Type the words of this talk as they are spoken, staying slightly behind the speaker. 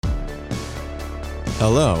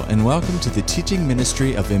Hello, and welcome to the teaching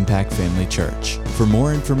ministry of Impact Family Church. For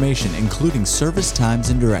more information, including service times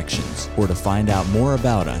and directions, or to find out more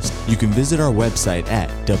about us, you can visit our website at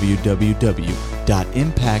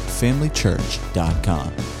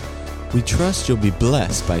www.impactfamilychurch.com. We trust you'll be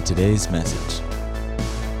blessed by today's message.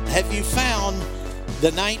 Have you found the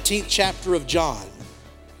 19th chapter of John?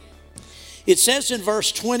 It says in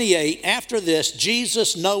verse 28, after this,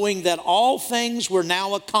 Jesus, knowing that all things were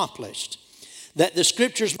now accomplished, that the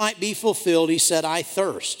scriptures might be fulfilled, he said, I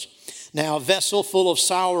thirst. Now a vessel full of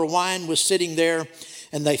sour wine was sitting there,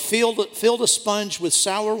 and they filled a sponge with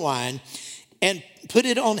sour wine and put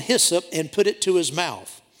it on hyssop and put it to his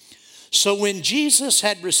mouth. So when Jesus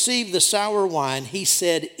had received the sour wine, he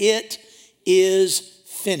said, it is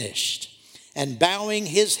finished. And bowing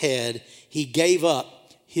his head, he gave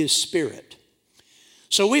up his spirit.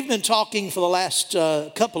 So we've been talking for the last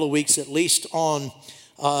couple of weeks at least on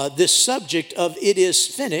this subject of it is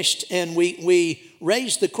finished, and we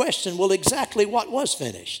raised the question, well, exactly what was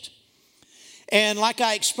finished? And like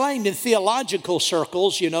I explained in theological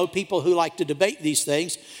circles, people who like to debate these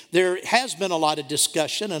things, there has been a lot of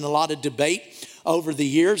discussion and a lot of debate over the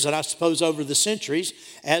years, and I suppose over the centuries,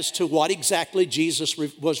 as to what exactly Jesus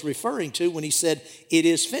was referring to when he said, it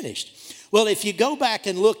is finished. Well, if you go back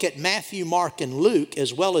and look at Matthew, Mark, and Luke,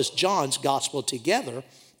 as well as John's gospel together,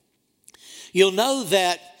 you'll know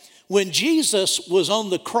that when Jesus was on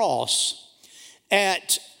the cross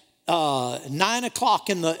at 9 o'clock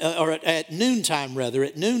or at noontime rather,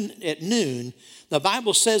 at noon, the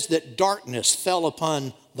Bible says that darkness fell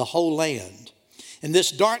upon the whole land. And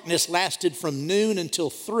this darkness lasted from noon until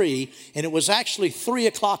 3, and it was actually 3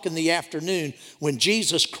 o'clock in the afternoon when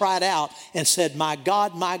Jesus cried out and said, my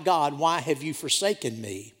God, why have you forsaken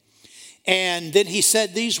me? And then he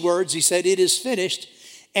said these words, he said, it is finished.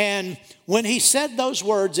 And when he said those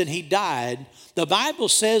words and he died, the Bible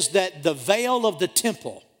says that the veil of the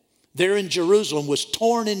temple there in Jerusalem was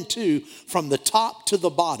torn in two from the top to the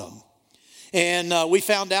bottom. And we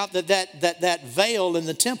found out that veil in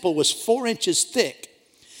the temple was 4 inches thick.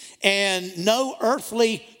 And no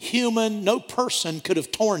earthly human, no person could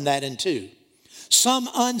have torn that in two. Some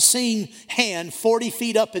unseen hand 40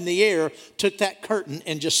 feet up in the air took that curtain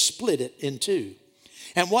and just split it in two.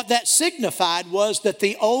 And what that signified was that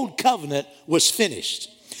the old covenant was finished.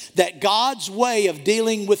 That God's way of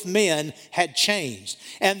dealing with men had changed.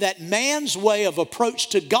 And that man's way of approach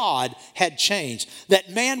to God had changed. That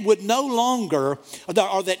man would no longer,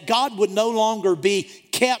 or that God would no longer be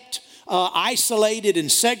kept isolated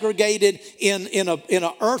and segregated in an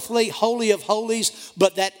earthly holy of holies,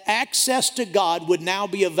 but that access to God would now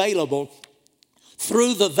be available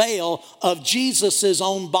through the veil of Jesus'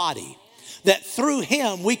 own body. That through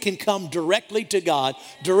him we can come directly to God,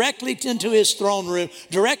 directly into his throne room,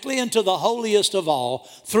 directly into the holiest of all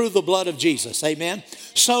through the blood of Jesus. Amen.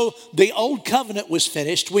 So the old covenant was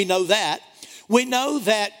finished. We know that. We know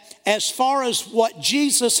that as far as what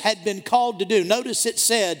Jesus had been called to do, notice it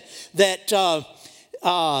said that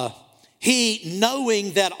he,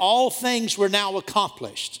 knowing that all things were now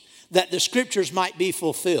accomplished, that the scriptures might be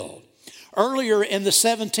fulfilled. Earlier in the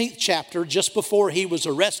 17th chapter, just before he was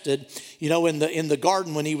arrested, in the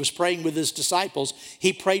garden when he was praying with his disciples,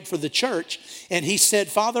 he prayed for the church and he said,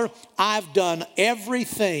 Father, I've done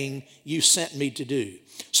everything you sent me to do.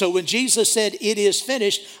 So when Jesus said it is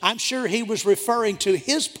finished, I'm sure he was referring to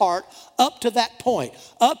his part up to that point.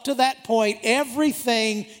 Up to that point,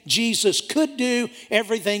 everything Jesus could do,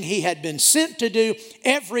 everything he had been sent to do,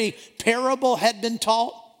 every parable had been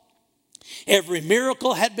taught. Every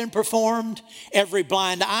miracle had been performed. Every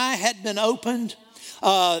blind eye had been opened.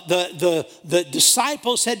 The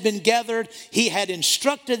disciples had been gathered. He had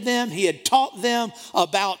instructed them. He had taught them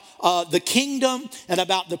about the kingdom and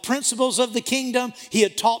about the principles of the kingdom. He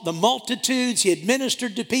had taught the multitudes. He had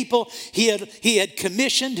ministered to people. He had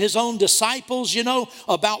commissioned his own disciples,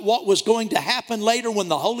 about what was going to happen later when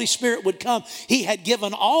the Holy Spirit would come. He had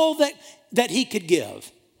given all that he could give.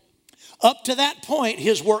 Up to that point,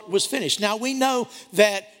 his work was finished. Now, we know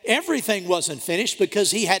that everything wasn't finished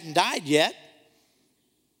because he hadn't died yet.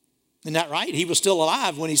 Isn't that right? He was still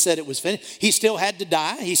alive when he said it was finished. He still had to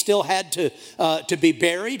die. He still had to be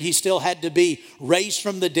buried. He still had to be raised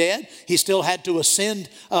from the dead. He still had to ascend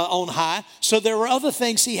on high. So there were other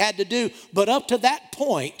things he had to do. But up to that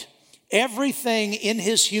point, everything in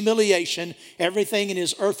his humiliation, everything in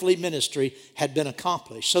his earthly ministry had been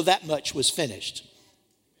accomplished. So that much was finished.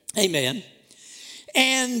 Amen.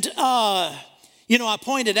 And, I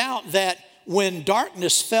pointed out that when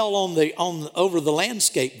darkness fell over the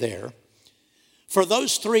landscape there, for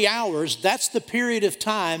those 3 hours, that's the period of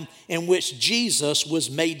time in which Jesus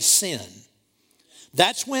was made sin.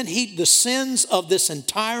 That's when the sins of this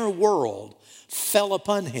entire world fell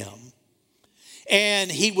upon him.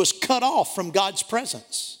 And he was cut off from God's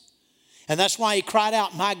presence. And that's why he cried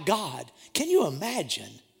out, my God. Can you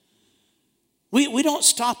imagine? We don't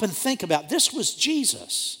stop and think about, this was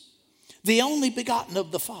Jesus, the only begotten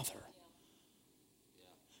of the Father,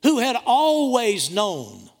 who had always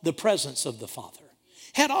known the presence of the Father,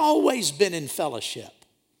 had always been in fellowship.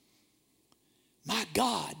 My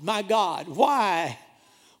God, why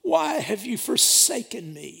have you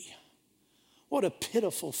forsaken me? What a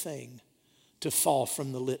pitiful thing to fall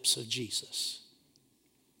from the lips of Jesus.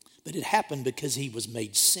 But it happened because he was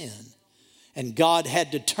made sin. And God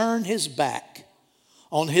had to turn his back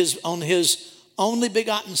on his only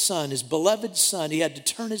begotten Son, his beloved Son. He had to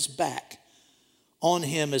turn his back on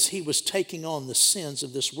him as he was taking on the sins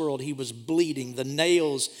of this world. He was bleeding, the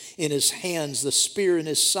nails in his hands, the spear in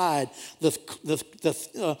his side,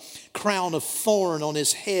 the crown of thorn on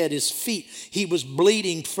his head, his feet. He was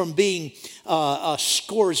bleeding from being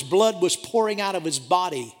scourged. Blood was pouring out of his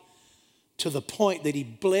body to the point that he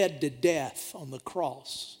bled to death on the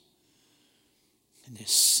cross. And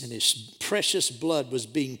his precious blood was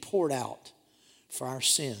being poured out for our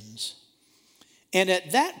sins. And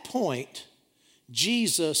at that point,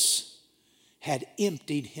 Jesus had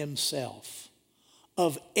emptied himself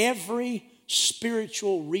of every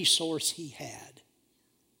spiritual resource he had.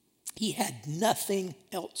 He had nothing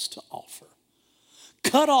else to offer.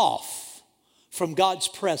 Cut off from God's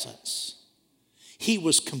presence, he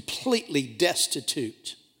was completely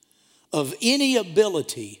destitute of any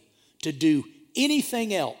ability to do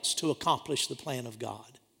anything else to accomplish the plan of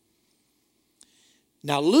God.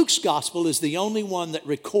 Now, Luke's gospel is the only one that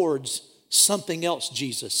records something else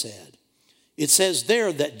Jesus said. It says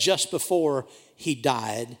there that just before he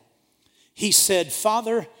died, he said,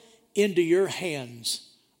 Father, into your hands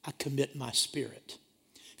I commit my spirit.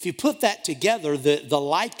 If you put that together, the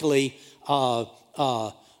likely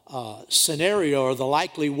scenario, or the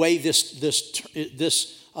likely way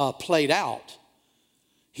this played out,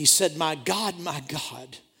 he said, my God,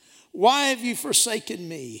 why have you forsaken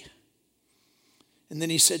me? And then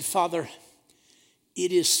he said, Father,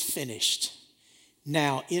 it is finished.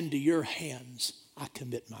 Now into your hands I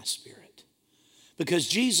commit my spirit. Because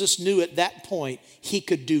Jesus knew at that point he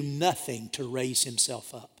could do nothing to raise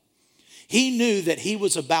himself up. He knew that he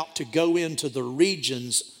was about to go into the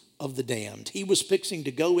regions of the damned. He was fixing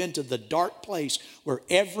to go into the dark place where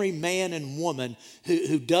every man and woman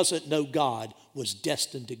who doesn't know God was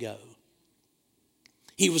destined to go.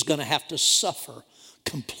 He was going to have to suffer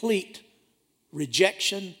complete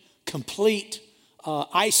rejection, complete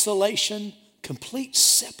isolation, complete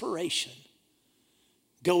separation.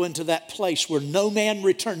 Go into that place where no man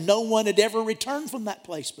returned. No one had ever returned from that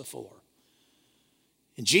place before.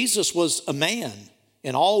 And Jesus was a man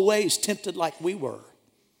in all ways tempted like we were.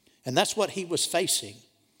 And that's what he was facing.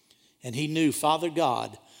 And he knew, Father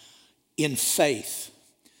God, in faith,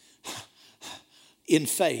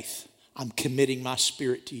 I'm committing my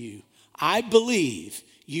spirit to you. I believe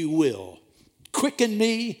you will quicken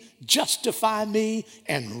me, justify me,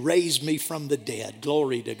 and raise me from the dead.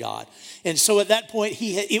 Glory to God. And so at that point,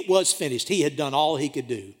 it was finished. He had done all he could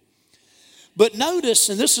do. But notice,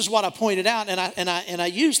 and this is what I pointed out, and I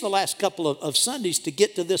used the last couple of Sundays to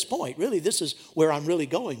get to this point. Really, this is where I'm really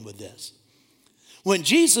going with this. When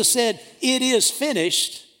Jesus said, it is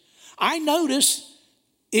finished, I noticed,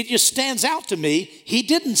 it just stands out to me, he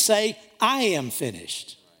didn't say, I am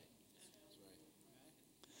finished.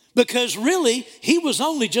 Because really, he was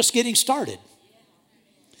only just getting started.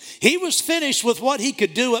 He was finished with what he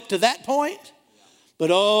could do up to that point.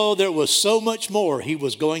 But there was so much more he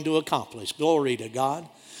was going to accomplish. Glory to God.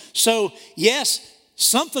 So, yes,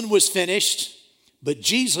 something was finished, but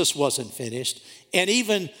Jesus wasn't finished. And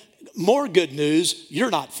even more good news, you're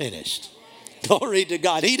not finished. Glory to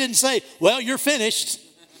God. He didn't say, well, you're finished.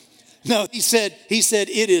 No, he said,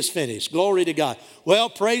 it is finished. Glory to God. Well,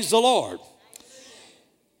 praise the Lord.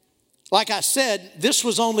 Like I said, this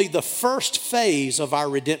was only the first phase of our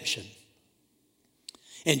redemption.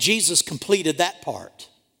 And Jesus completed that part.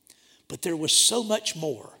 But there was so much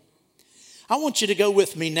more. I want you to go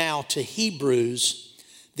with me now to Hebrews,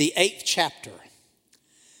 the 8th chapter.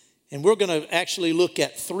 And we're going to actually look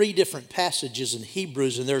at 3 different passages in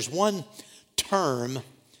Hebrews. And there's one term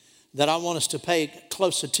that I want us to pay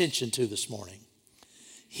close attention to this morning.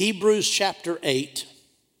 Hebrews chapter 8,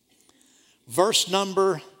 verse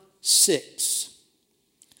number 6.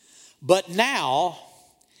 But now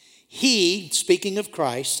he, speaking of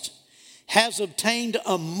Christ, has obtained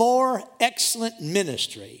a more excellent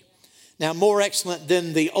ministry. Now, more excellent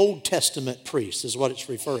than the Old Testament priest is what it's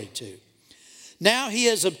referring to. Now he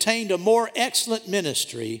has obtained a more excellent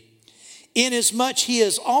ministry, inasmuch he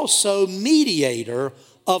is also mediator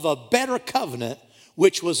of a better covenant,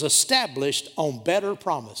 which was established on better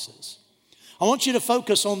promises. I want you to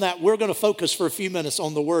focus on that. We're going to focus for a few minutes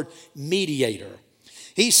on the word mediator.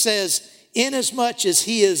 He says, inasmuch as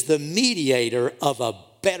he is the mediator of a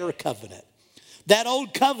better covenant. That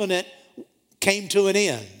old covenant came to an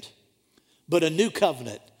end, but a new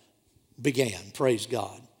covenant began, praise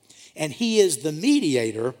God. And he is the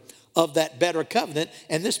mediator of that better covenant,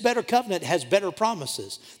 and this better covenant has better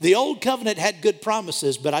promises. The old covenant had good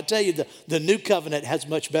promises, but I tell you, the new covenant has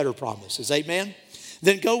much better promises, amen?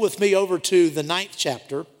 Then go with me over to the 9th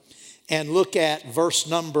chapter and look at verse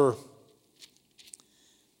number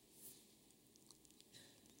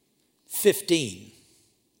 15.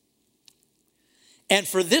 And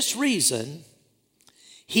for this reason,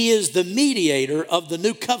 he is the mediator of the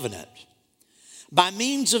new covenant by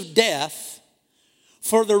means of death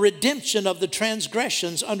for the redemption of the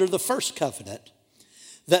transgressions under the first covenant,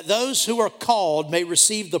 that those who are called may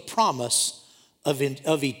receive the promise of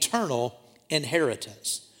eternal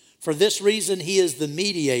inheritance. For this reason, he is the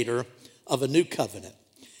mediator of a new covenant.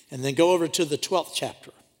 And then go over to the 12th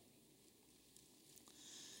chapter.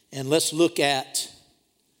 And let's look at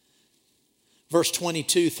verse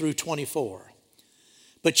 22 through 24.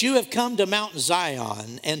 But you have come to Mount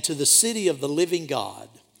Zion and to the city of the living God,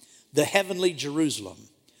 the heavenly Jerusalem,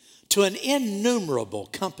 to an innumerable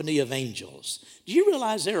company of angels. Do you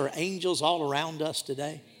realize there are angels all around us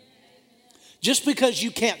today? Just because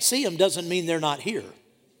you can't see them doesn't mean they're not here.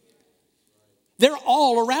 They're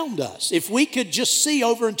all around us. If we could just see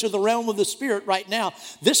over into the realm of the Spirit right now,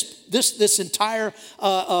 this entire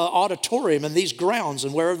auditorium and these grounds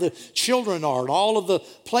and where the children are and all of the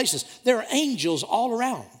places, there are angels all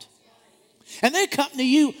around. And they accompany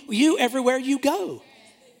you everywhere you go.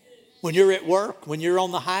 When you're at work, when you're on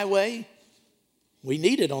the highway, we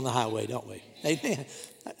need it on the highway, don't we? Amen.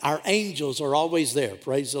 Our angels are always there.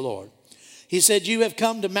 Praise the Lord. He said, you have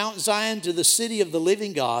come to Mount Zion, to the city of the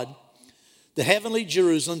living God, the heavenly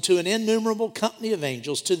Jerusalem, to an innumerable company of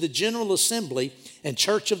angels, to the general assembly and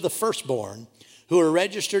church of the firstborn who are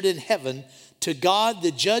registered in heaven, to God,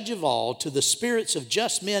 the judge of all, to the spirits of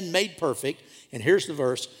just men made perfect, and here's the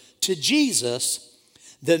verse, to Jesus,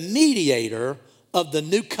 the mediator of the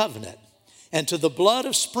new covenant, and to the blood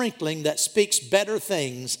of sprinkling that speaks better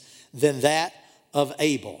things than that of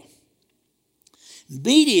Abel.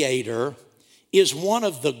 Mediator is one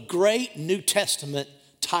of the great New Testament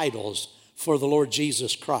titles for the Lord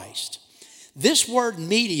Jesus Christ. This word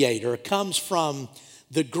mediator comes from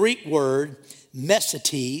the Greek word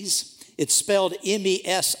mesites. It's spelled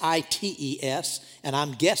M-E-S-I-T-E-S, and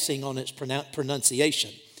I'm guessing on its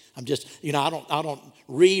pronunciation. I'm just, I don't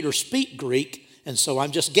read or speak Greek, and so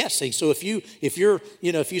I'm just guessing. So if you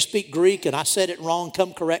speak Greek and I said it wrong,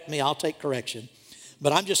 come correct me. I'll take correction.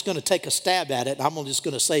 But I'm just going to take a stab at it. I'm just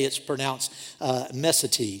going to say it's pronounced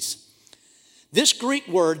mesites. This Greek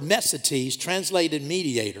word mesites, translated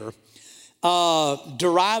mediator,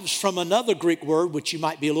 derives from another Greek word, which you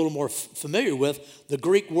might be a little more familiar with, the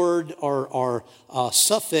Greek word or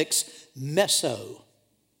suffix meso,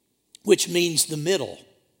 which means the middle.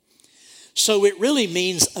 So it really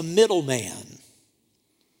means a middleman.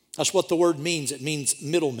 That's what the word means. It means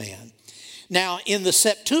middleman. Now, in the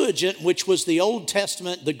Septuagint, which was the Old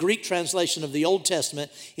Testament, the Greek translation of the Old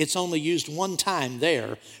Testament, it's only used one time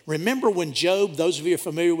there. Remember when Job, those of you who are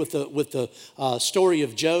familiar with the story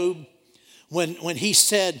of Job, when he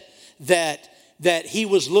said that he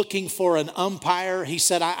was looking for an umpire, he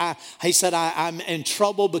said, I'm in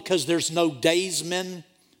trouble because there's no daysman,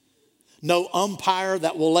 no umpire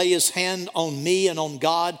that will lay his hand on me and on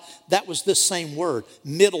God. That was this same word,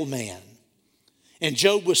 middleman. And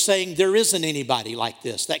Job was saying, there isn't anybody like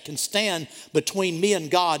this that can stand between me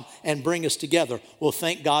and God and bring us together. Well,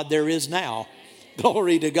 thank God there is now.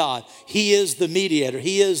 Glory to God. He is the mediator.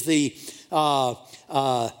 He is the how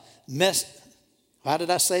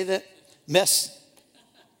did I say that?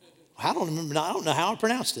 I don't remember. I don't know how I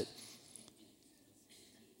pronounced it.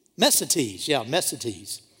 Mesites. Yeah,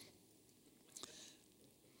 mesites.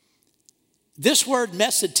 This word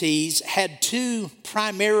mesites had two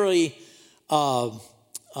primarily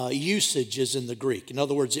usages in the Greek. In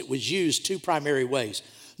other words, it was used two primary ways.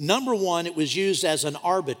 Number one, it was used as an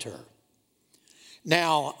arbiter.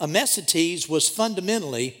 Now, a mesites was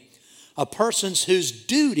fundamentally a person whose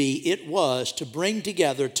duty it was to bring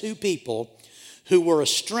together two people who were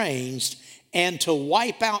estranged and to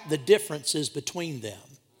wipe out the differences between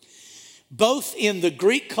them. Both in the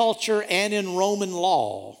Greek culture and in Roman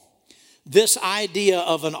law, this idea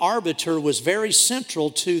of an arbiter was very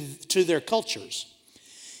central to their cultures.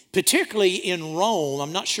 Particularly in Rome,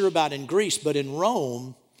 I'm not sure about in Greece, but in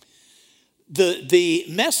Rome, the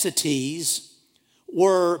Messates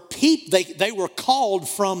were they were called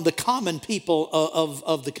from the common people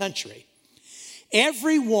of the country.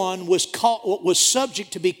 Everyone was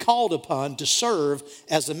subject to be called upon to serve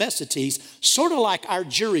as the Messates, sort of like our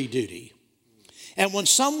jury duty. And when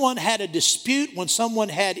someone had a dispute, when someone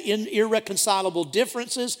had irreconcilable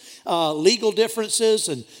differences, legal differences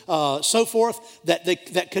and so forth,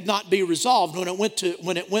 that could not be resolved, when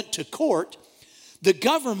it went to court, the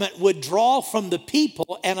government would draw from the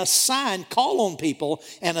people and call on people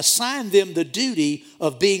and assign them the duty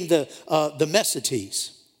of being the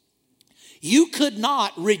Messates. You could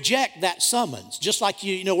not reject that summons, just like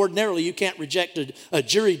ordinarily you can't reject a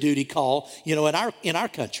jury duty call, in our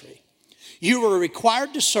country. You were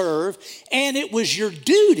required to serve, and it was your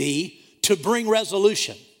duty to bring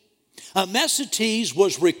resolution. A Messates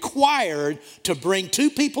was required to bring two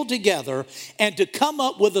people together and to come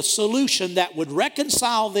up with a solution that would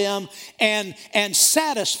reconcile them and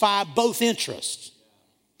satisfy both interests.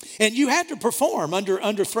 And you had to perform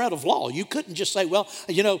under threat of law. You couldn't just say, well,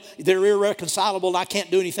 they're irreconcilable and I can't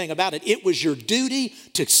do anything about it. It was your duty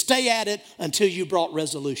to stay at it until you brought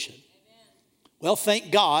resolution. Well,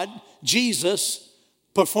 thank God, Jesus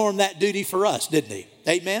performed that duty for us, didn't he?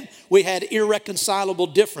 Amen? We had irreconcilable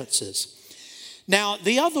differences. Now,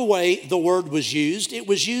 the other way the word was used, it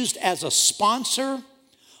was used as a sponsor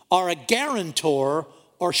or a guarantor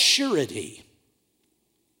or surety.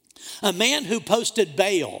 A man who posted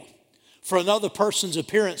bail for another person's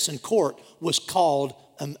appearance in court was called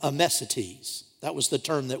a Messates. That was the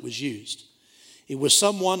term that was used. It was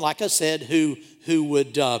someone, like I said, who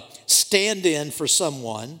would stand in for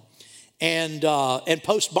someone and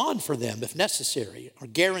post bond for them if necessary, or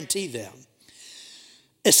guarantee them.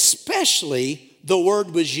 Especially the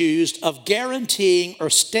word was used of guaranteeing or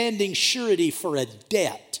standing surety for a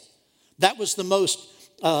debt. That was the most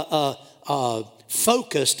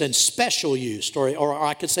focused and special used, or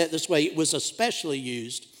I could say it this way, it was especially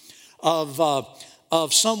used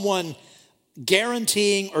of someone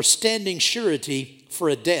guaranteeing or standing surety for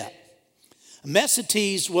a debt.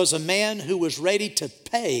 Messates was a man who was ready to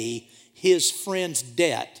pay his friend's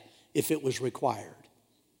debt if it was required,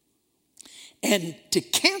 and to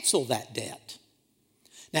cancel that debt.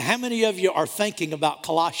 Now, how many of you are thinking about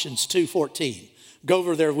Colossians 2:14? Go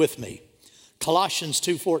over there with me. Colossians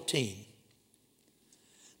 2:14.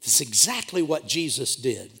 This is exactly what Jesus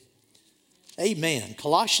did. Amen.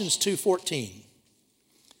 Colossians 2:14.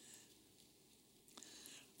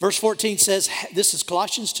 Verse 14 says, this is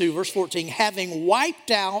Colossians 2, verse 14, having wiped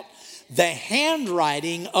out the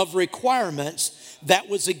handwriting of requirements that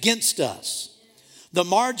was against us. The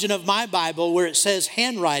margin of my Bible where it says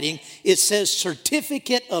handwriting, it says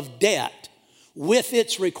certificate of debt with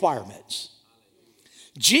its requirements.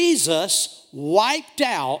 Jesus wiped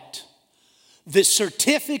out the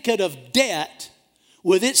certificate of debt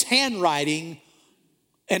with its handwriting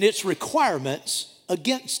and its requirements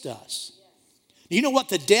against us. You know what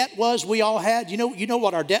the debt was we all had? You know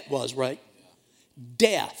what our debt was, right?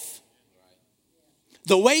 Death.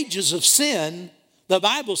 The wages of sin, the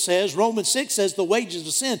Bible says, Romans 6 says the wages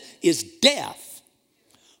of sin is death.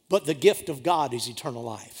 But the gift of God is eternal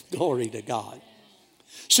life. Glory to God.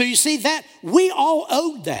 So you see that we all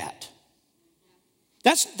owed that.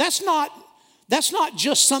 That's not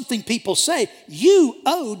just something people say. You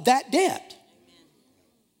owed that debt.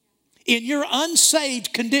 In your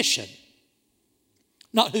unsaved condition.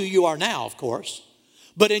 Not who you are now, of course.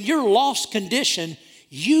 But in your lost condition,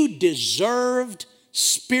 you deserved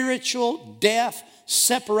spiritual death,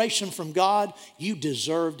 separation from God. You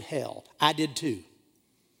deserved hell. I did too.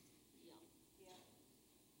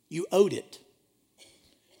 You owed it.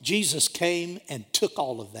 Jesus came and took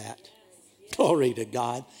all of that. Glory to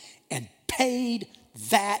God. And paid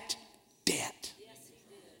that debt.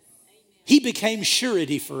 He became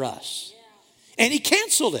surety for us. And he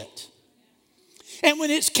canceled it. And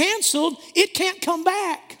when it's canceled, it can't come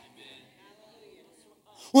back.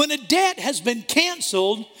 When a debt has been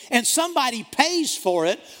canceled and somebody pays for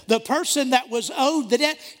it, the person that was owed the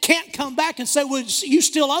debt can't come back and say, well, you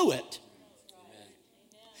still owe it.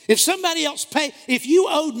 If somebody else if you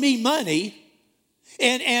owed me money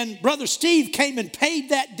and Brother Steve came and paid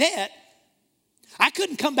that debt, I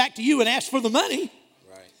couldn't come back to you and ask for the money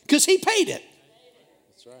because he paid it.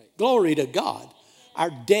 That's right. Glory to God. Our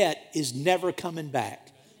debt is never coming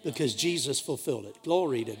back because Jesus fulfilled it.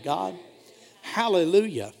 Glory to God.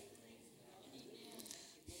 Hallelujah.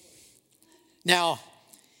 Now,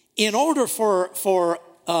 in order for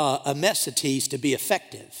Amesites to be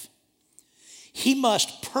effective, he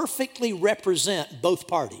must perfectly represent both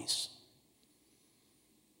parties.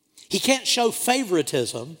 He can't show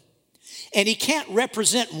favoritism, and he can't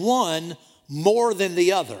represent one more than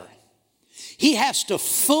the other. He has to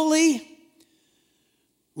fully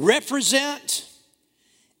represent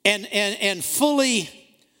and fully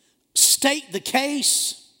state the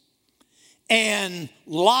case and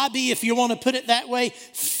lobby, if you want to put it that way,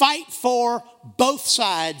 fight for both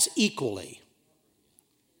sides equally.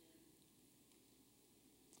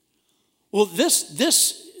 Well,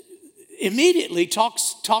 this immediately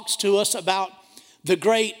talks to us about the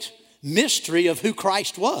great mystery of who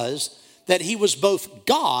Christ was, that he was both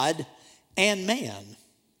God and man.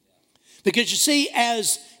 Because you see,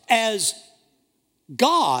 as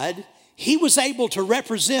God, he was able to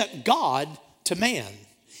represent God to man.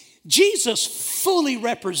 Jesus fully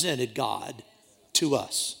represented God to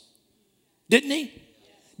us. Didn't he?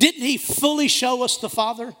 Didn't he fully show us the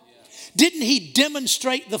Father? Didn't he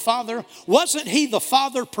demonstrate the Father? Wasn't he the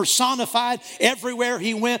Father personified everywhere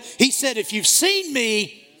he went? He said, if you've seen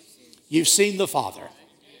me, you've seen the Father.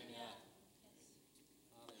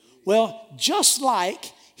 Well, just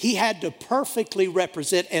like he had to perfectly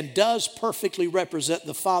represent and does perfectly represent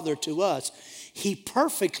the Father to us, he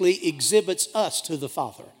perfectly exhibits us to the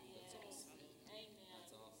Father.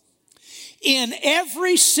 In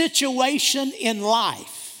every situation in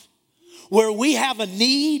life where we have a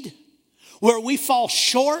need, where we fall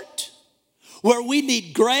short, where we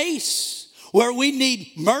need grace, where we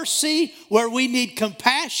need mercy, where we need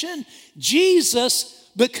compassion, Jesus,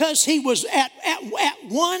 because he was at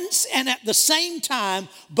once and at the same time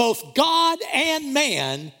both God and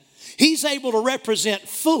man, he's able to represent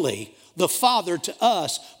fully the Father to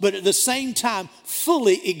us, but at the same time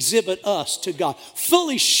fully exhibit us to God,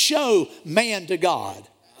 fully show man to God.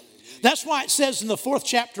 That's why it says in the 4th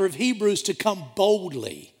chapter of Hebrews to come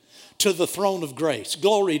boldly to the throne of grace.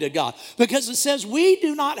 Glory to God. Because it says we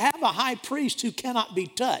do not have a high priest who cannot be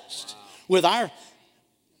touched with our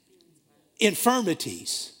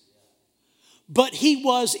infirmities. But he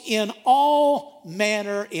was in all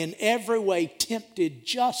manner, in every way tempted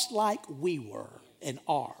just like we were and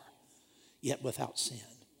are, yet without sin.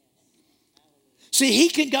 See, he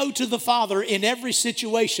can go to the Father in every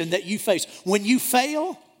situation that you face. When you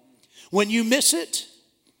fail, when you miss it,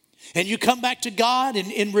 and you come back to God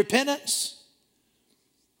in repentance,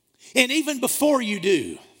 and even before you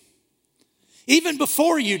do,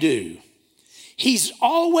 he's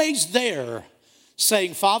always there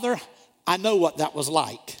saying, Father, I know what that was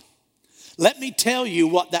like. Let me tell you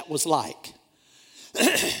what that was like.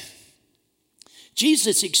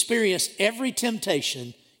 Jesus experienced every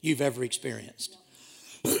temptation you've ever experienced.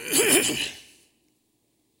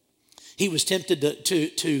 He was tempted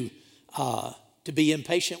to be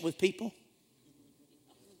impatient with people.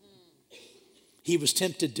 He was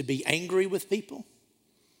tempted to be angry with people.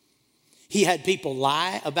 He had people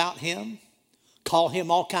lie about him, call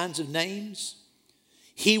him all kinds of names.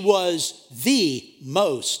 He was the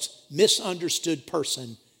most misunderstood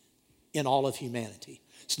person in all of humanity.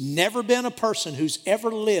 There's never been a person who's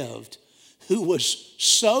ever lived who was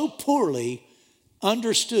so poorly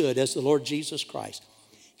understood as the Lord Jesus Christ.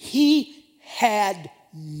 He had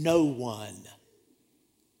no one.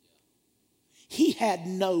 He had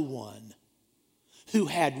no one who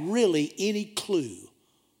had really any clue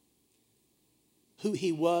who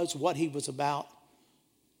he was, what he was about,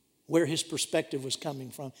 where his perspective was coming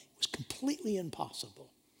from. It was completely impossible.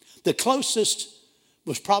 The closest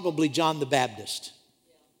was probably John the Baptist.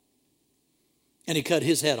 And he cut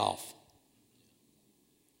his head off.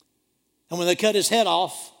 And when they cut his head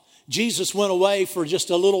off, Jesus went away for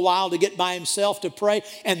just a little while to get by himself to pray,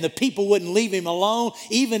 and the people wouldn't leave him alone,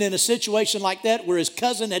 even in a situation like that where his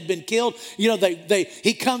cousin had been killed. You know,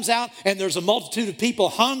 he comes out and there's a multitude of people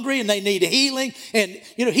hungry and they need healing. And,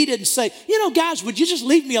 you know, he didn't say, guys, would you just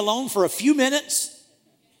leave me alone for a few minutes?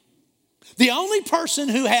 The only person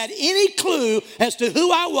who had any clue as to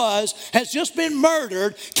who I was has just been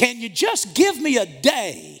murdered. Can you just give me a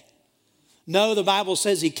day? No, the Bible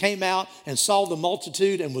says he came out and saw the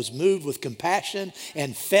multitude and was moved with compassion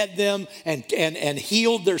and fed them and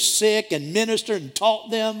healed their sick and ministered and taught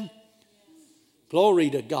them. Glory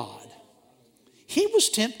to God. He was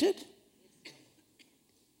tempted.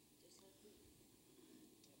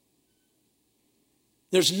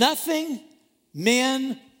 There's nothing,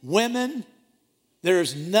 men, women,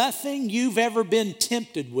 there's nothing you've ever been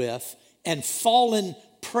tempted with and fallen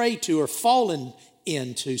prey to or fallen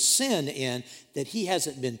into sin in that he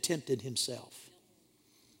hasn't been tempted himself.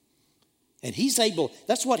 And he's able,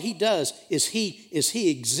 that's what he does, is he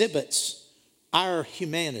exhibits our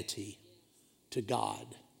humanity to God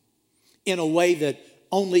in a way that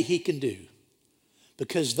only he can do.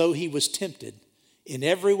 Because though he was tempted in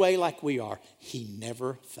every way like we are, he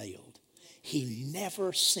never failed. He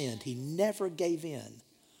never sinned. He never gave in.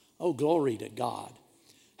 Oh, glory to God.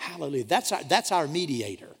 Hallelujah. That's our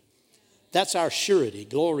mediator. That's our surety.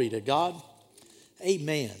 Glory to God.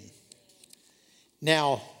 Amen.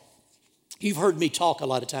 Now, you've heard me talk a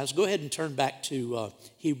lot of times. Go ahead and turn back to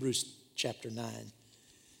Hebrews chapter 9.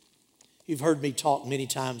 You've heard me talk many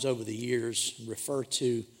times over the years, refer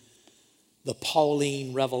to the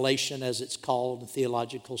Pauline revelation, as it's called in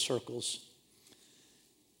theological circles.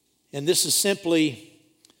 And this is simply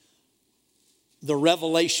the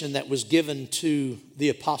revelation that was given to the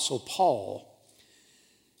Apostle Paul.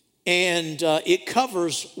 And it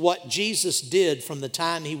covers what Jesus did from the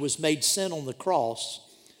time he was made sin on the cross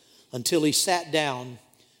until he sat down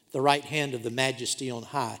at the right hand of the Majesty on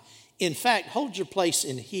high. In fact, hold your place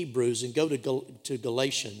in Hebrews and go to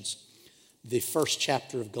Galatians, the first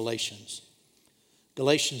chapter of Galatians.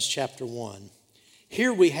 Galatians chapter 1.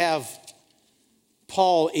 Here we have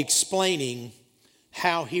Paul explaining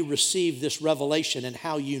how he received this revelation and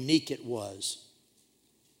how unique it was.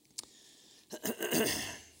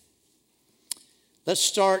 Let's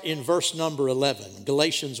start in verse number 11,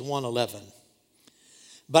 Galatians 1:11.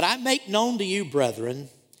 But I make known to you, brethren,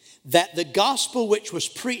 that the gospel which was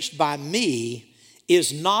preached by me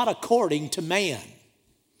is not according to man.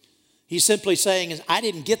 He's simply saying, I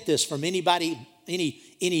didn't get this from anybody,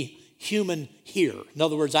 any human here. In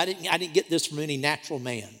other words, I didn't get this from any natural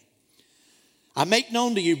man. I make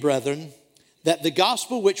known to you, brethren, that the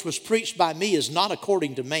gospel which was preached by me is not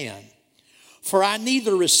according to man. For I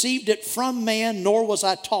neither received it from man, nor was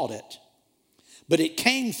I taught it, but it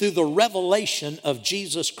came through the revelation of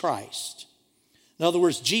Jesus Christ. In other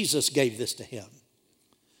words, Jesus gave this to him.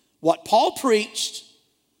 What Paul preached,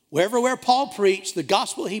 where Paul preached, the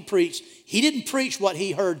gospel he preached, he didn't preach what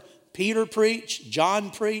he heard Peter preach,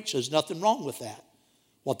 John preach. There's nothing wrong with that.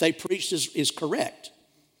 What they preached is correct.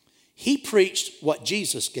 He preached what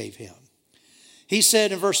Jesus gave him. He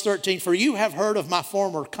said in verse 13, for you have heard of my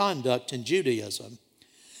former conduct in Judaism,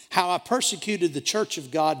 how I persecuted the church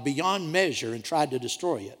of God beyond measure and tried to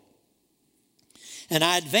destroy it. And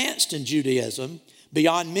I advanced in Judaism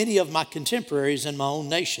beyond many of my contemporaries in my own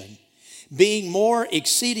nation, being more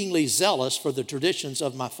exceedingly zealous for the traditions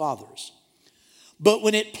of my fathers. But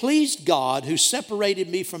when it pleased God, who separated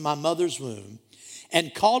me from my mother's womb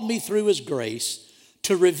and called me through his grace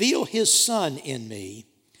to reveal his Son in me,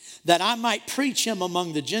 that I might preach him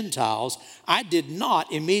among the Gentiles, I did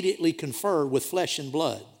not immediately confer with flesh and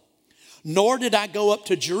blood, nor did I go up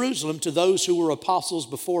to Jerusalem to those who were apostles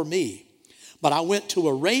before me. But I went to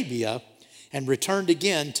Arabia and returned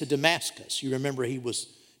again to Damascus. You remember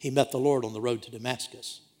he met the Lord on the road to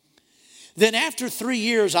Damascus. Then after 3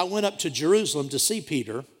 years, I went up to Jerusalem to see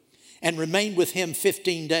Peter and remained with him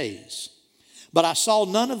 15 days. But I saw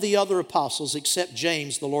none of the other apostles except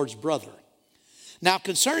James, the Lord's brother. Now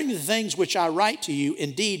concerning the things which I write to you,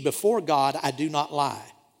 indeed before God I do not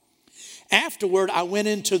lie. Afterward I went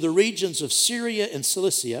into the regions of Syria and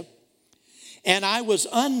Cilicia, and I was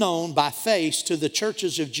unknown by face to the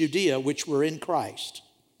churches of Judea which were in Christ.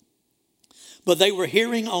 But they were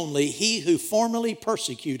hearing only, he who formerly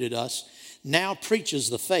persecuted us now preaches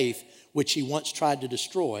the faith which he once tried to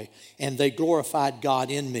destroy, and they glorified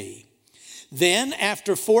God in me. Then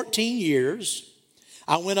after 14 years,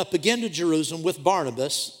 I went up again to Jerusalem with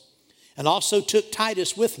Barnabas and also took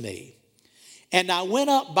Titus with me. And I went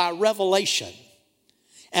up by revelation,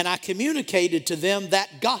 and I communicated to them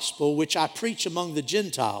that gospel which I preach among the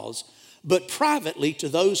Gentiles, but privately to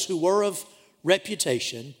those who were of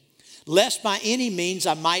reputation, lest by any means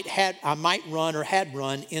I might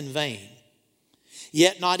run in vain.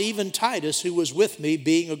 Yet not even Titus, who was with me,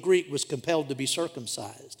 being a Greek, was compelled to be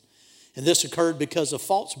circumcised. And this occurred because of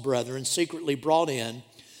false brethren secretly brought in,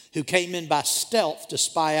 who came in by stealth to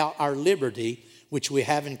spy out our liberty, which we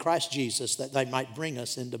have in Christ Jesus, that they might bring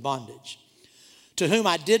us into bondage. To whom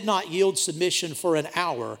I did not yield submission for an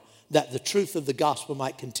hour, that the truth of the gospel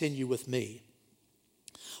might continue with me.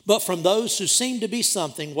 But from those who seemed to be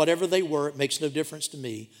something, whatever they were, it makes no difference to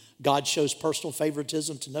me. God shows personal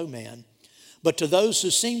favoritism to no man. But to those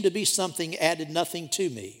who seemed to be something, added nothing to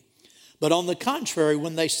me. But on the contrary,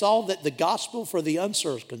 when they saw that the gospel for the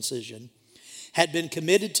uncircumcision had been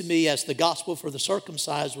committed to me as the gospel for the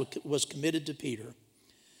circumcised was committed to Peter,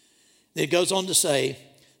 it goes on to say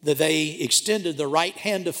that they extended the right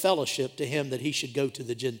hand of fellowship to him that he should go to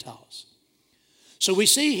the Gentiles. So we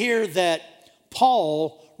see here that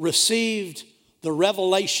Paul received the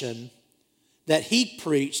revelation that he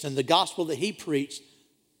preached and the gospel that he preached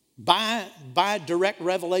by direct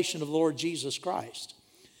revelation of the Lord Jesus Christ.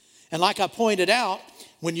 And like I pointed out,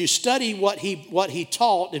 when you study what he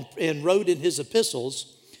taught and wrote in his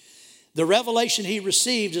epistles, the revelation he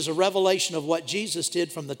received is a revelation of what Jesus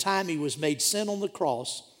did from the time he was made sin on the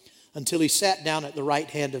cross until he sat down at the right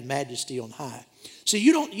hand of majesty on high. So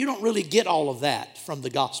you don't really get all of that from the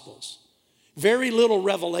Gospels. Very little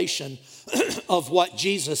revelation of what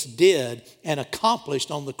Jesus did and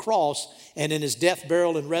accomplished on the cross and in his death,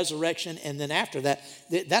 burial, and resurrection. And then after that,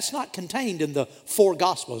 that's not contained in the four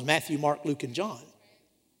Gospels, Matthew, Mark, Luke, and John.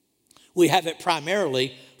 We have it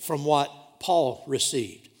primarily from what Paul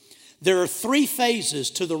received. There are three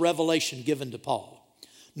phases to the revelation given to Paul.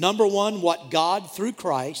 Number one, what God, through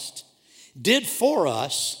Christ, did for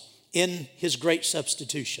us in his great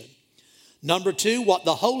substitution. Number two, what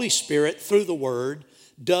the Holy Spirit, through the Word,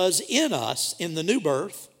 does in us in the new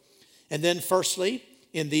birth. And then firstly,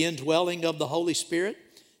 in the indwelling of the Holy Spirit,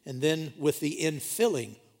 and then with the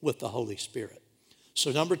infilling with the Holy Spirit.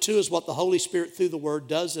 So number two is what the Holy Spirit through the Word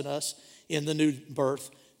does in us in the new birth,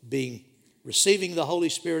 receiving the Holy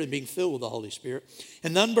Spirit and being filled with the Holy Spirit.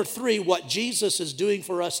 And number three, what Jesus is doing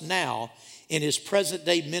for us now in his present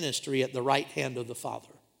day ministry at the right hand of the Father.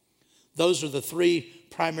 Those are the three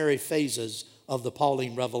primary phases of the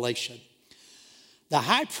Pauline revelation. The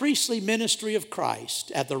high priestly ministry of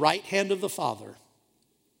Christ at the right hand of the Father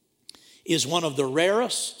is one of the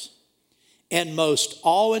rarest and most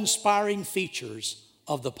awe-inspiring features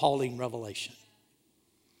of the Pauline revelation.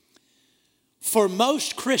 For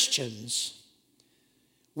most Christians,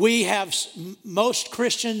 most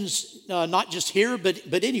Christians, not just here,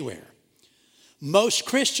 but anywhere. Most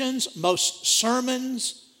Christians, most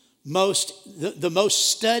sermons, the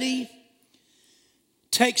most study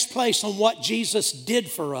takes place on what Jesus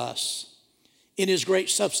did for us in his great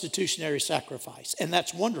substitutionary sacrifice. And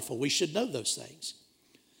that's wonderful. We should know those things.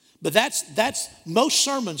 But that's most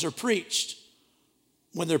sermons are preached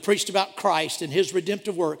when they're preached about Christ and his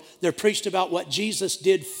redemptive work. They're preached about what Jesus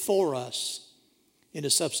did for us in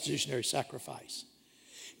his substitutionary sacrifice.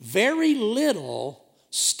 Very little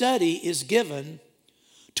study is given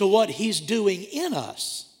to what he's doing in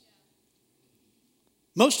us.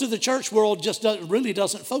 Most of the church world just really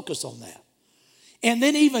doesn't focus on that. And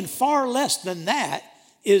then even far less than that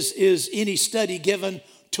is any study given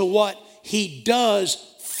to what he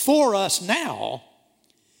does for us now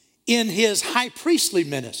in his high priestly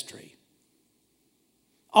ministry.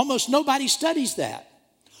 Almost nobody studies that.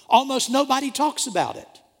 Almost nobody talks about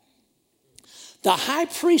it. The high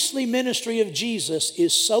priestly ministry of Jesus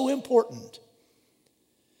is so important.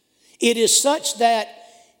 It is such that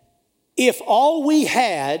if all we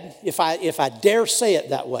had, if I dare say it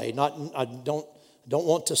that way, I don't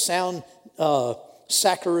want to sound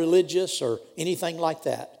sacrilegious or anything like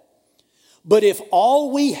that, but if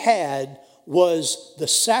all we had was the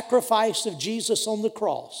sacrifice of Jesus on the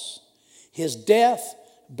cross, his death,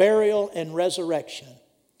 burial, and resurrection,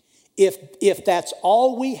 if that's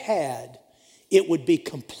all we had, it would be a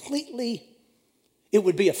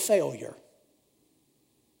failure.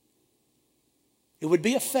 It would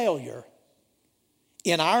be a failure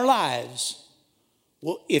in our lives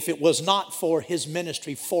if it was not for his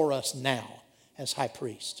ministry for us now as high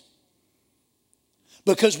priest.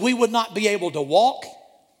 Because we would not be able to walk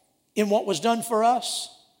in what was done for us.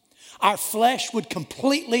 Our flesh would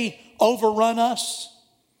completely overrun us.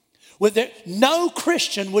 No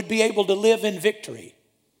Christian would be able to live in victory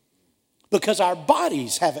because our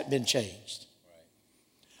bodies haven't been changed.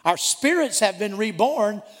 Our spirits have been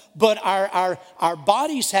reborn, but our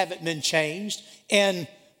bodies haven't been changed. And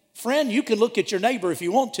friend, you can look at your neighbor if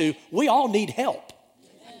you want to. We all need help.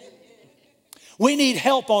 We need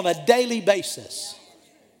help on a daily basis.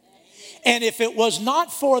 And if it was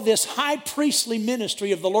not for this high priestly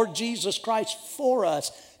ministry of the Lord Jesus Christ for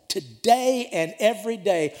us today and every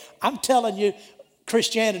day, I'm telling you,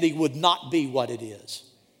 Christianity would not be what it is.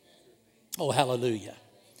 Oh, hallelujah.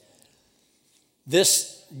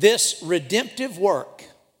 This redemptive work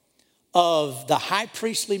of the high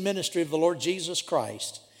priestly ministry of the Lord Jesus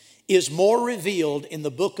Christ is more revealed in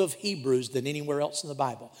the book of Hebrews than anywhere else in the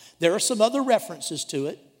Bible. There are some other references to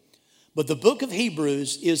it, but the book of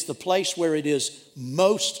Hebrews is the place where it is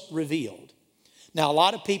most revealed. Now, a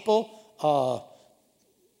lot of people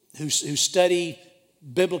who study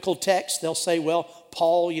biblical texts, they'll say, well,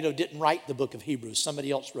 Paul, didn't write the book of Hebrews.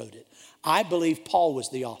 Somebody else wrote it. I believe Paul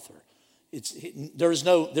was the author. There's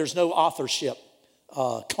no authorship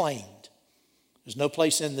claimed. There's no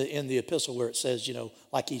place in the epistle where it says,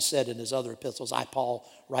 like he said in his other epistles, I, Paul,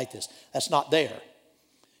 write this. That's not there.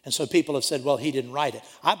 And so people have said, well, he didn't write it.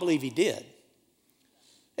 I believe he did.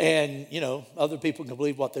 And, other people can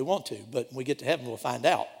believe what they want to, but when we get to heaven, we'll find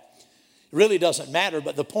out. It really doesn't matter,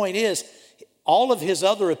 but the point is, all of his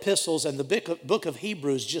other epistles and the book of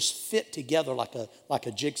Hebrews just fit together like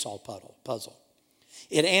a jigsaw puzzle.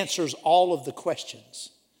 It answers all of the questions.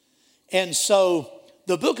 And so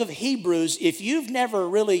the book of Hebrews, if you've never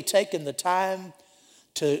really taken the time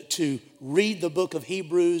to read the book of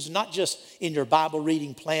Hebrews, not just in your Bible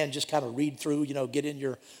reading plan, just kind of read through, get in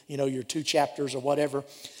your 2 chapters or whatever.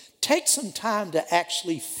 Take some time to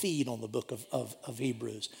actually feed on the book of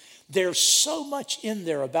Hebrews. There's so much in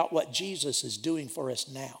there about what Jesus is doing for us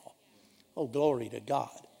now. Oh, glory to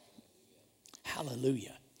God.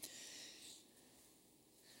 Hallelujah.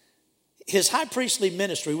 His high priestly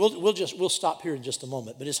ministry, we'll stop here in just a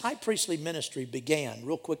moment, but his high priestly ministry began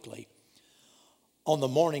real quickly on the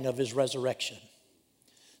morning of his resurrection.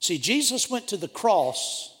 See, Jesus went to the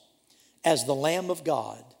cross as the Lamb of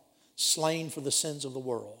God, slain for the sins of the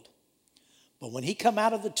world. But when he come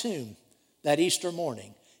out of the tomb that Easter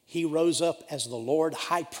morning, he rose up as the Lord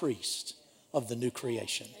high priest of the new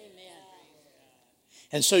creation. Amen.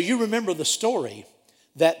 And so you remember the story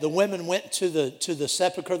that the women went to the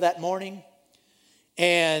sepulcher that morning,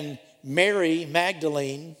 and Mary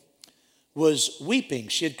Magdalene was weeping.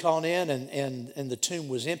 She had gone in and the tomb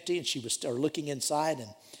was empty, and she was looking inside,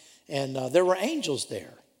 and there were angels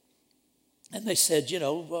there. And they said,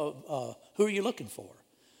 who are you looking for?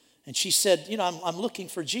 And she said, I'm looking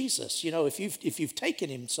for Jesus. If you've taken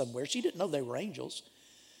him somewhere. She didn't know they were angels.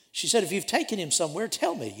 She said, if you've taken him somewhere,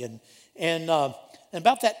 tell me. And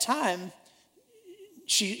about that time,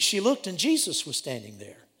 she looked, and Jesus was standing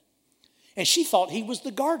there. And she thought he was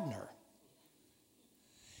the gardener.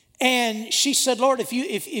 And she said, Lord,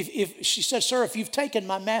 she said, sir, if you've taken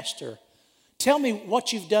my master, tell me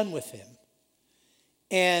what you've done with him.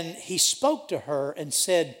 And he spoke to her and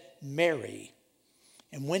said, Mary.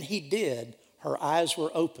 And when he did, her eyes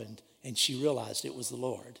were opened, and she realized it was the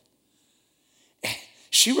Lord.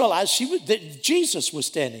 She realized that Jesus was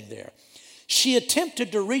standing there. She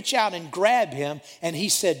attempted to reach out and grab him, and he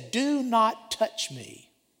said, do not touch me.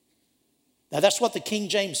 Now, that's what the King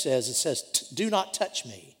James says. It says, do not touch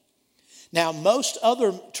me. Now, most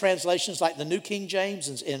other translations, like the New King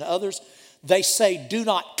James and others, they say, do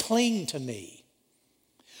not cling to me.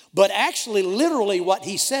 But actually, literally, what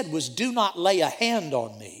he said was, do not lay a hand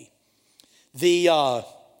on me. The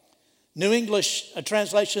New English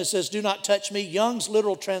translation says, do not touch me. Young's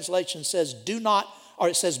literal translation says, be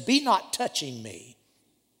not touching me.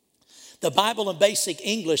 The Bible in Basic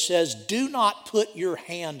English says, do not put your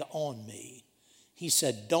hand on me. He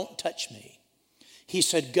said, don't touch me. He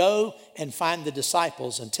said, go and find the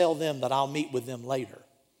disciples and tell them that I'll meet with them later.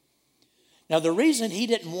 Now, the reason he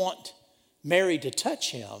didn't want Mary to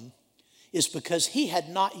touch him is because he had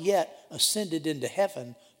not yet ascended into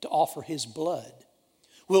heaven to offer his blood.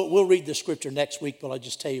 We'll read the scripture next week, but I'll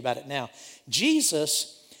just tell you about it now.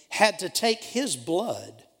 Jesus had to take his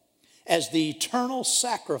blood as the eternal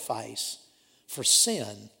sacrifice for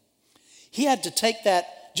sin. He had to take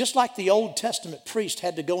that, just like the Old Testament priest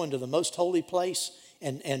had to go into the most holy place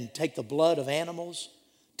and take the blood of animals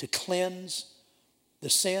to cleanse the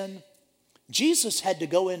sin. Jesus had to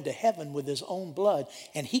go into heaven with his own blood,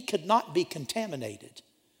 and he could not be contaminated.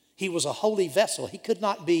 He was a holy vessel. He could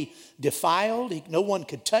not be defiled. No one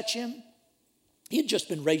could touch him. He had just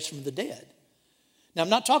been raised from the dead. Now, I'm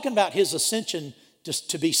not talking about his ascension just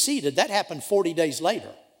to be seated. That happened 40 days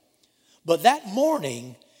later. But that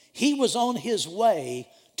morning, he was on his way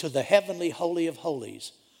to the heavenly Holy of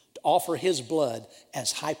Holies to offer his blood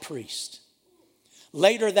as high priest.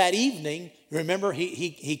 Later that evening, remember,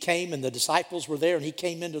 he came and the disciples were there, and he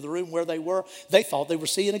came into the room where they were. They thought they were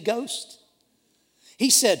seeing a ghost. He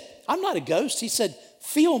said, I'm not a ghost. He said,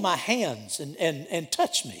 feel my hands and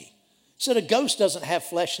touch me. He said, a ghost doesn't have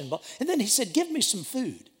flesh and bone. And then he said, give me some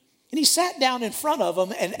food. And he sat down in front of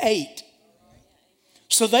them and ate.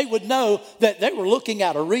 So they would know that they were looking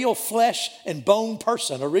at a real flesh and bone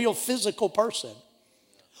person, a real physical person.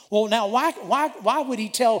 Well, now, why would he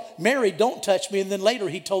tell Mary, don't touch me, and then later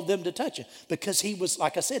he told them to touch him? Because he was,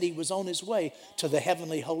 like I said, he was on his way to the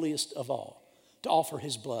heavenly holiest of all to offer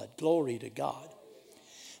his blood. Glory to God.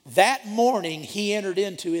 That morning, he entered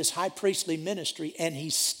into his high priestly ministry, and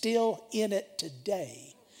he's still in it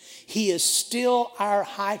today. He is still our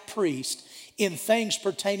high priest in things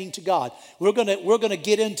pertaining to God. We're going to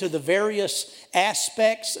get into the various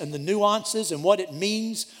aspects and the nuances and what it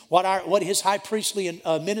means, what his high priestly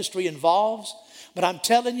ministry involves. But I'm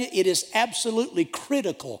telling you, it is absolutely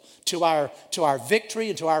critical to our victory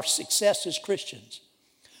and to our success as Christians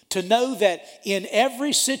to know that in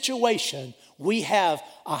every situation we have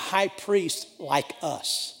a high priest like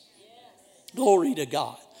us. Glory to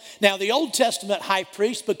God. Now, the Old Testament high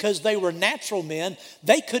priests, because they were natural men,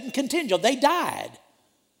 they couldn't continue. They died.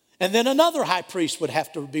 And then another high priest would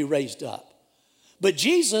have to be raised up. But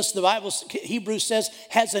Jesus, the Bible, Hebrews says,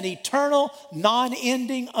 has an eternal,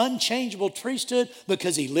 non-ending, unchangeable priesthood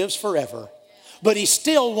because he lives forever. But he's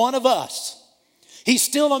still one of us. He's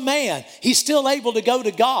still a man. He's still able to go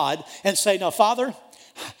to God and say, "Now, Father,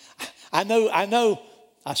 I know,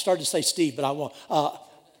 I started to say Steve, but I want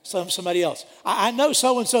somebody else. I know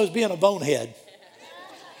so-and-so is being a bonehead.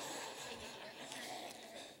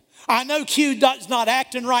 I know Q's not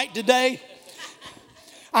acting right today.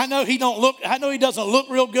 I know he doesn't look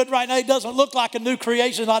real good right now. He doesn't look like a new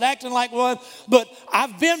creation, not acting like one, but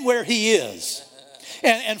I've been where he is.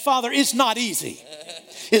 And Father, it's not easy.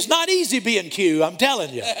 It's not easy being Q, I'm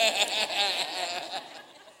telling you.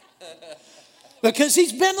 Because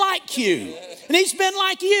he's been like Q, and he's been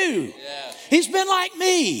like you. He's been like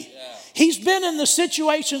me. He's been in the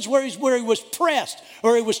situations where he was pressed,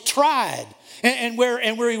 or he was tried, and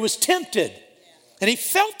where he was tempted. And he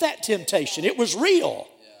felt that temptation. It was real.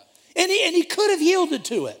 And he could have yielded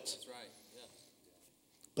to it.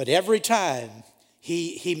 But every time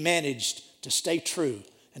he managed to stay true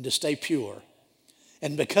and to stay pure.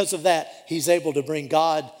 And because of that, he's able to bring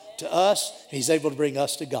God to us. He's able to bring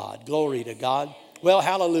us to God. Glory to God. Well,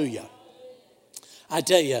 hallelujah. I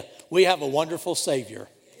tell you, we have a wonderful Savior.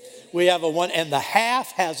 We have and the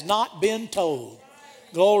half has not been told.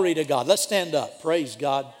 Glory to God. Let's stand up. Praise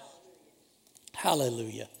God.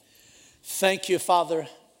 Hallelujah. Thank you, Father.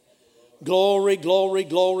 Glory, glory,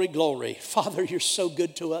 glory, glory. Father, you're so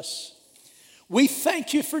good to us. We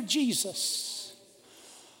thank you for Jesus.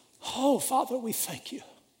 Oh, Father, we thank you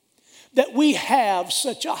that we have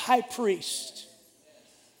such a high priest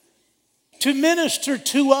to minister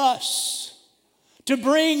to us, to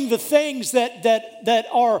bring the things that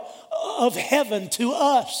are of heaven to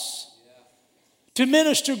us, to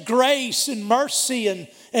minister grace and mercy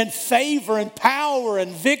and favor and power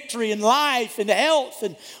and victory and life and health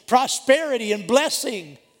and prosperity and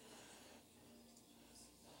blessing.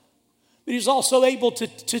 But he's also able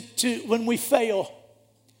to when we fail,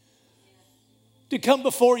 to come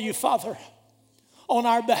before you, Father, on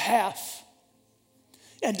our behalf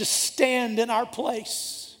and to stand in our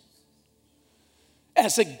place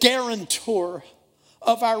as a guarantor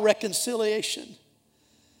of our reconciliation,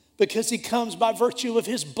 because he comes by virtue of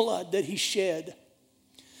his blood that he shed.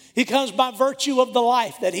 He comes by virtue of the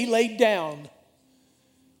life that he laid down.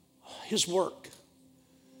 His work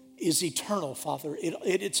is eternal, Father.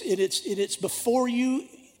 It's before you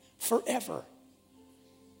forever.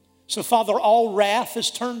 So, Father, all wrath is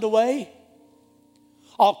turned away.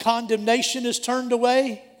 All condemnation is turned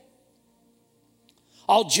away.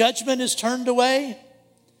 All judgment is turned away.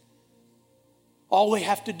 All we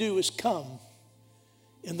have to do is come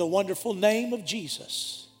in the wonderful name of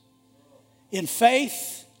Jesus, in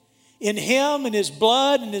faith, in him, in his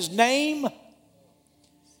blood, in his name.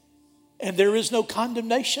 And there is no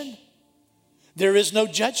condemnation. There is no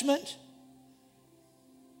judgment.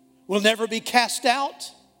 We'll never be cast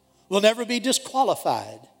out. We'll never be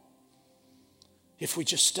disqualified if we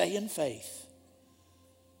just stay in faith.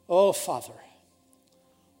 Oh, Father,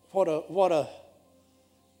 what a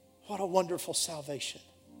wonderful salvation.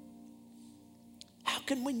 How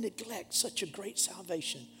can we neglect such a great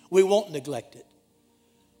salvation? We won't neglect it.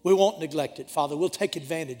 We won't neglect it, Father. We'll take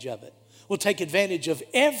advantage of it. We'll take advantage of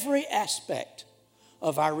every aspect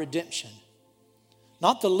of our redemption,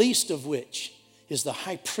 not the least of which is the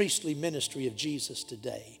high priestly ministry of Jesus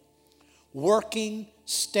today, working,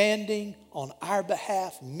 standing on our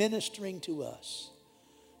behalf, ministering to us.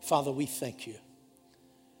 Father, we thank you.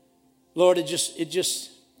 Lord,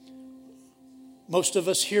 most of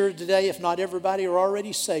us here today, if not everybody, are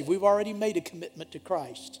already saved. We've already made a commitment to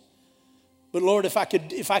Christ. But Lord, if I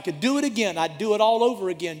could do it again, I'd do it all over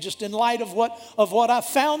again, just in light of what I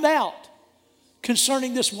found out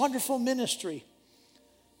concerning this wonderful ministry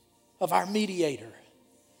of our mediator.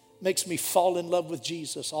 Makes me fall in love with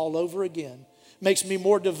Jesus all over again. Makes me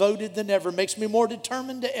more devoted than ever. Makes me more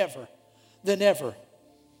determined than ever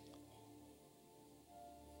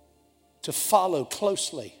to follow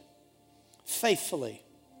closely, faithfully,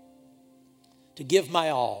 to give my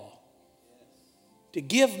all. To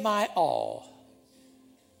give my all.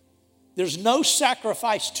 There's no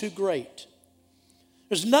sacrifice too great.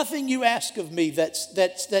 There's nothing you ask of me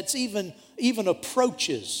that's even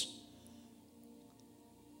approaches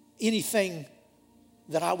anything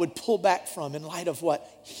that I would pull back from in light of what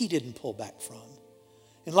he didn't pull back from.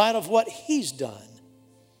 In light of what he's done.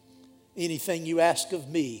 Anything you ask of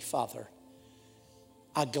me, Father,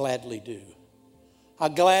 I gladly do. I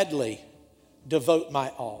gladly devote my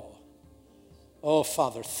all. Oh,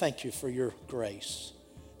 Father, thank you for your grace.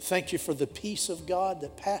 Thank you for the peace of God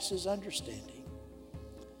that passes understanding.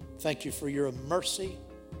 Thank you for your mercy.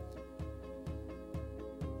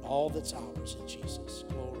 All that's ours in Jesus.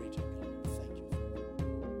 Glory to God. Thank you.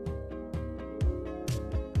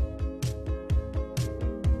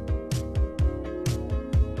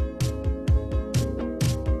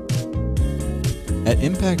 At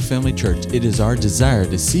Impact Family Church, it is our desire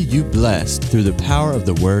to see you blessed through the power of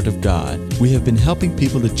the Word of God. We have been helping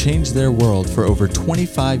people to change their world for over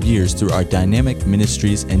 25 years through our dynamic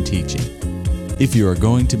ministries and teaching. If you are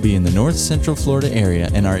going to be in the North Central Florida area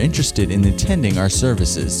and are interested in attending our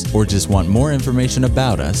services, or just want more information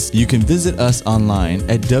about us, you can visit us online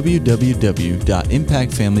at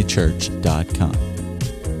www.impactfamilychurch.com.